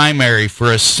the primary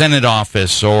for a Senate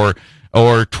office, or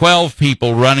 12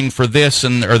 people running for this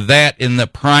or that in the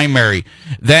primary.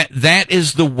 That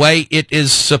is the way it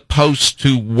is supposed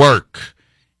to work.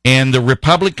 And the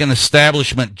Republican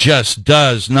establishment just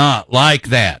does not like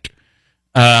that.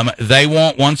 They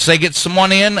want, once they get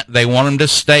someone in, they want them to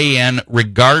stay in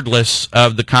regardless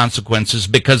of the consequences,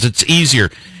 because it's easier.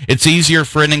 It's easier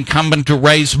for an incumbent to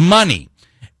raise money.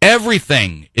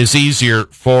 Everything is easier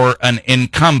for an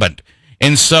incumbent.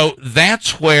 And so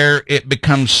that's where it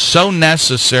becomes so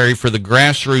necessary for the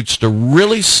grassroots to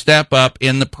really step up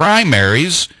in the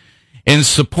primaries and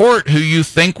support who you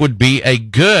think would be a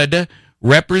good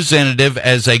representative,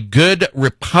 as a good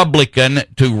Republican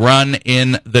to run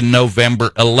in the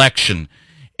November election.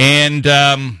 And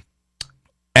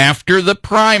after the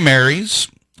primaries,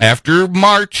 after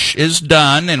March is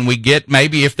done, and we get,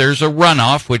 maybe if there's a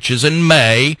runoff, which is in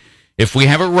May, if we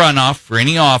have a runoff for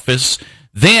any office,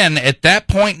 then at that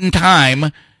point in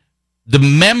time, the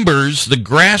members, the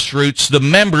grassroots, the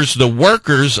members, the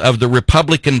workers of the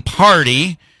Republican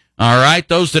Party, all right,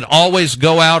 those that always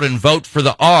go out and vote for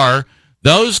the R,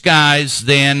 those guys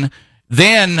then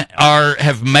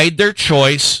have made their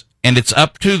choice, and it's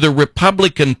up to the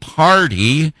Republican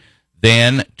Party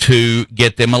then to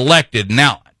get them elected.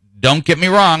 Now, don't get me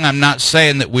wrong, I'm not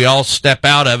saying that we all step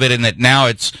out of it and that now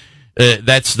it's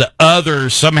that's the other,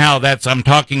 somehow I'm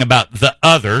talking about the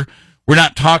other. We're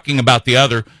not talking about the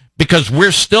other, because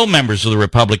we're still members of the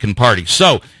Republican Party.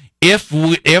 So if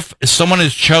someone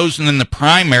is chosen in the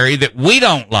primary that we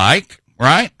don't like,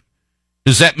 right,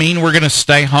 does that mean we're going to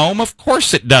stay home? Of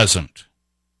course it doesn't.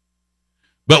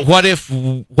 But what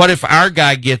if our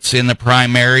guy gets in the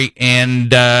primary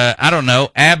and, I don't know,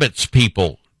 Abbott's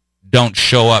people don't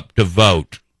show up to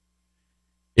vote?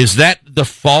 Is that the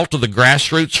fault of the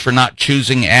grassroots for not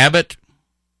choosing Abbott?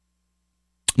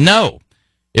 No.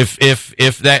 If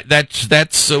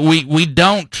that's we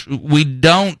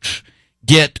don't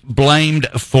get blamed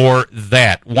for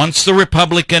that. Once the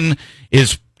Republican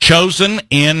is chosen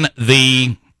in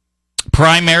the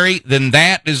primary, then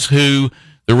that is who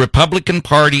the Republican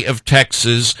Party of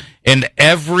Texas and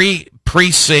every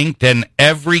precinct and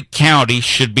every county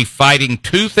should be fighting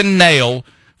tooth and nail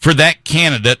for that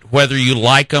candidate, whether you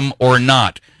like them or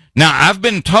not. Now, I've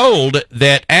been told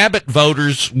that Abbott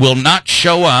voters will not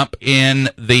show up in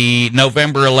the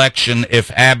November election if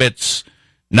Abbott's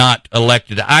not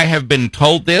elected. I have been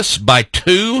told this by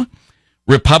two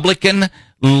Republican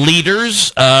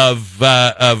leaders of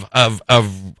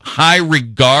high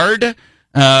regard,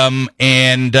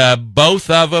 and both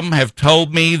of them have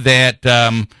told me that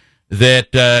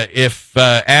if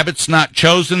Abbott's not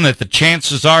chosen, that the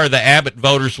chances are the Abbott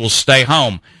voters will stay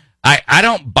home. I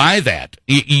don't buy that.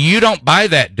 You don't buy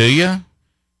that, do you?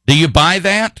 Do you buy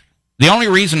that? The only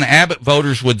reason Abbott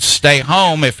voters would stay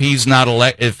home if he's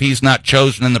not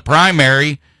chosen in the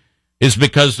primary is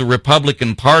because the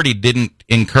Republican Party didn't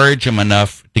encourage him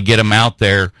enough to get him out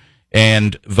there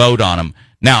and vote on him.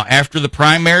 Now, after the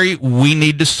primary, we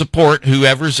need to support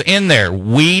whoever's in there.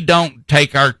 We don't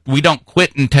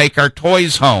quit and take our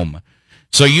toys home.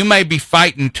 So you may be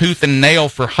fighting tooth and nail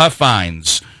for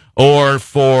Huffines or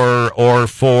for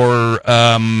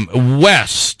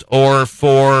West or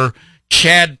for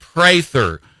Chad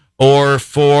Prather or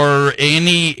for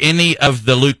any of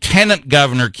the lieutenant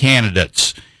governor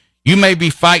candidates. You may be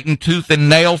fighting tooth and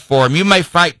nail for them. You may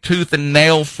fight tooth and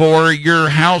nail for your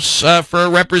House, for a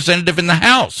representative in the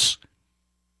House.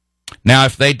 Now,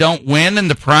 if they don't win in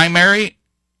the primary,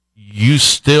 you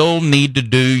still need to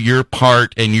do your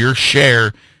part and your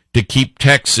share to keep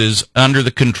Texas under the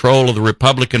control of the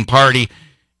Republican Party.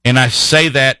 And I say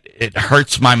that, it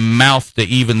hurts my mouth to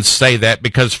even say that,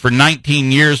 because for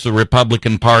 19 years the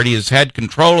Republican Party has had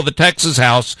control of the Texas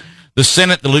House, the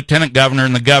Senate, the lieutenant governor,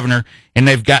 and the governor, and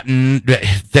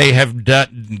they have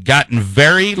gotten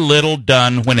very little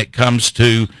done when it comes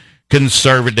to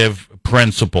conservative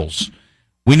principles.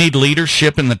 We need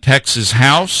leadership in the Texas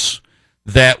House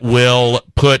that will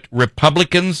put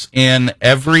Republicans in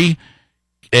every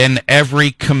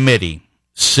committee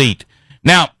seat.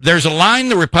 Now, there's a line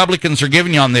the Republicans are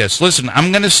giving you on this. Listen,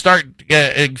 I'm going to start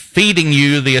feeding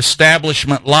you the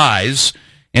establishment lies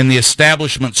and the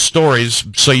establishment stories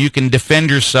so you can defend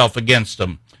yourself against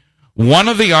them. One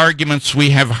of the arguments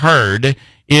we have heard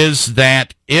is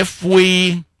that if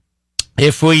we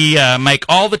make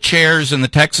all the chairs in the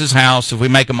Texas House, if we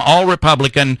make them all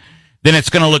Republican, then it's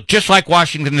going to look just like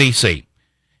Washington, D.C.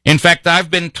 In fact, I've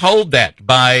been told that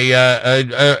by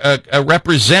a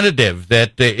representative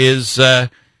that is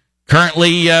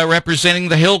currently representing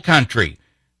the Hill Country.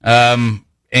 And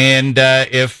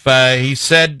if he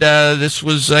said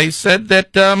he said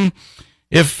that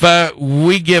if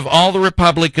we give all the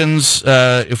Republicans,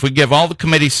 if we give all the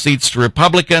committee seats to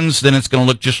Republicans, then it's going to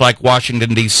look just like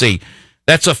Washington, D.C.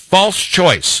 That's a false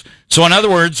choice. So in other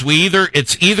words,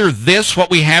 it's either this, what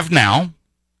we have now,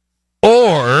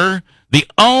 or the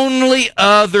only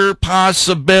other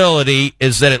possibility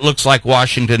is that it looks like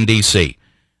Washington, D.C.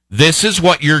 This is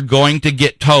what you're going to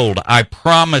get told. I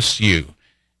promise you.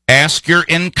 Ask your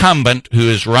incumbent who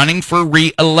is running for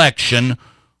re-election,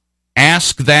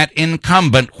 ask that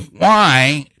incumbent,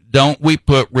 why don't we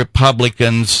put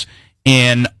Republicans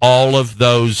in all of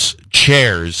those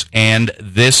chairs? And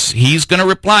he's going to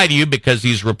reply to you, because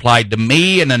he's replied to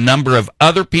me and a number of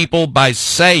other people by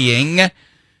saying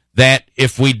that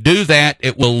if we do that,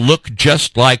 it will look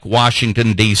just like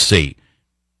Washington, D.C.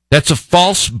 That's a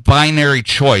false binary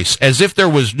choice, as if there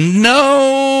was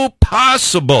no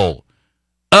possible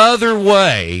other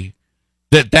way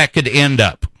that could end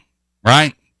up,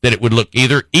 right? That it would look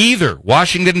either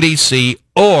Washington, D.C.,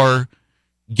 or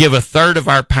give a third of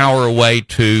our power away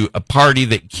to a party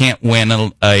that can't win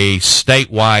a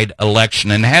statewide election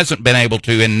and hasn't been able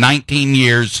to in 19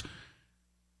 years.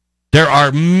 There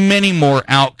are many more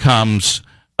outcomes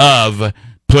of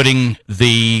putting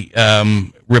the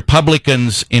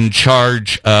Republicans in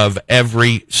charge of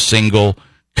every single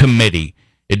committee.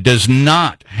 It does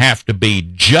not have to be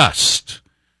just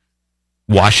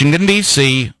Washington,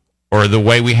 D.C., or the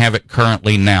way we have it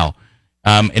currently now.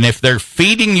 And if they're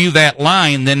feeding you that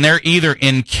line, then they're either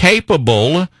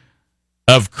incapable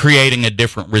of creating a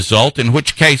different result, in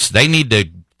which case they need to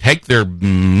take they're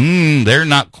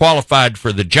not qualified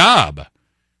for the job.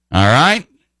 All right?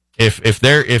 If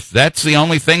that's the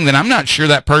only thing, then I'm not sure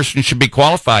that person should be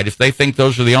qualified if they think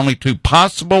those are the only two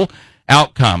possible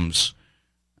outcomes.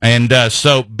 And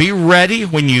so be ready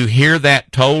when you hear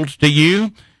that told to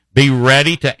you. Be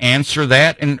ready to answer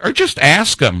that, or just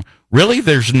ask them. Really,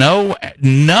 there's no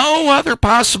other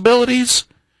possibilities?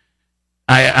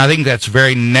 I think that's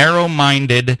very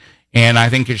narrow-minded, and I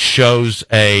think it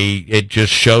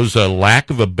just shows a lack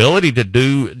of ability to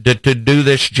do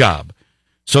this job.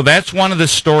 So that's one of the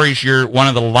stories one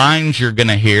of the lines you're going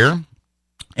to hear,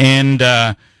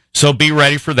 and so be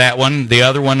ready for that one. The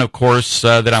other one, of course,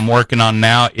 that I'm working on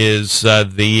now is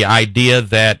the idea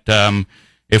that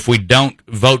if we don't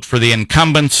vote for the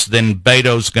incumbents, then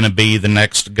Beto's going to be the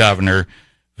next governor.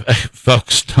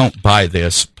 Folks, don't buy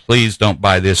this. Please don't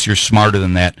buy this. You're smarter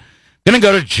than that. I'm going to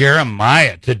go to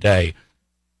Jeremiah today.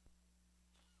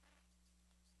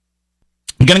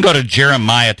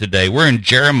 We're in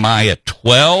Jeremiah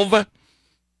 12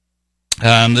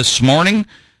 this morning,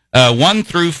 1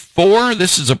 through 4.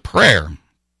 This is a prayer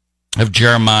of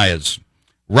Jeremiah's.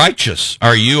 Righteous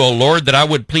are you, O Lord, that I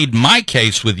would plead my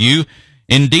case with you.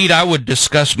 Indeed, I would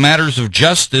discuss matters of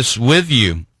justice with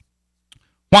you.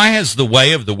 Why has the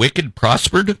way of the wicked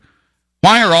prospered?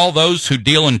 Why are all those who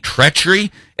deal in treachery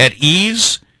at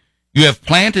ease? You have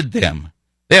planted them.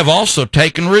 They have also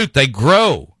taken root. They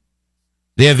grow.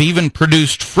 They have even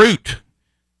produced fruit.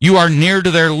 You are near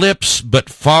to their lips, but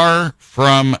far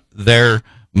from their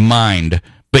mind.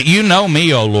 But you know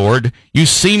me, O Lord. You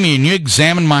see me, and you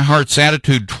examine my heart's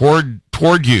attitude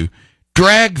toward you.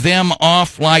 Drag them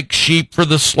off like sheep for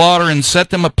the slaughter and set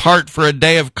them apart for a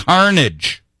day of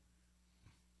carnage.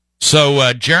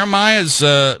 So Jeremiah is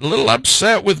a little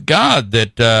upset with God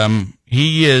that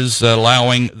he is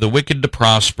allowing the wicked to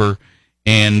prosper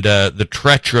and the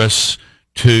treacherous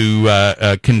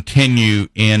to continue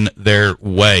in their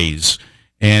ways.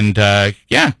 And, go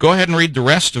ahead and read the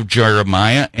rest of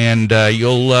Jeremiah, and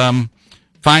you'll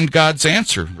find God's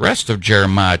answer. The rest of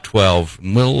Jeremiah 12.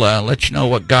 And we'll let you know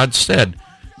what God said.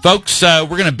 Folks, we're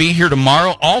going to be here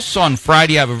tomorrow. Also on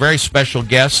Friday, I have a very special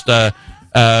guest, a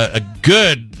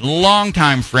good,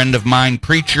 longtime friend of mine,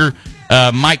 preacher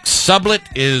Mike Sublett,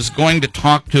 is going to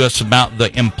talk to us about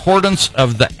the importance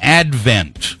of the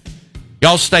Advent.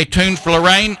 Y'all stay tuned for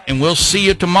Lorraine, and we'll see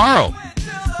you tomorrow.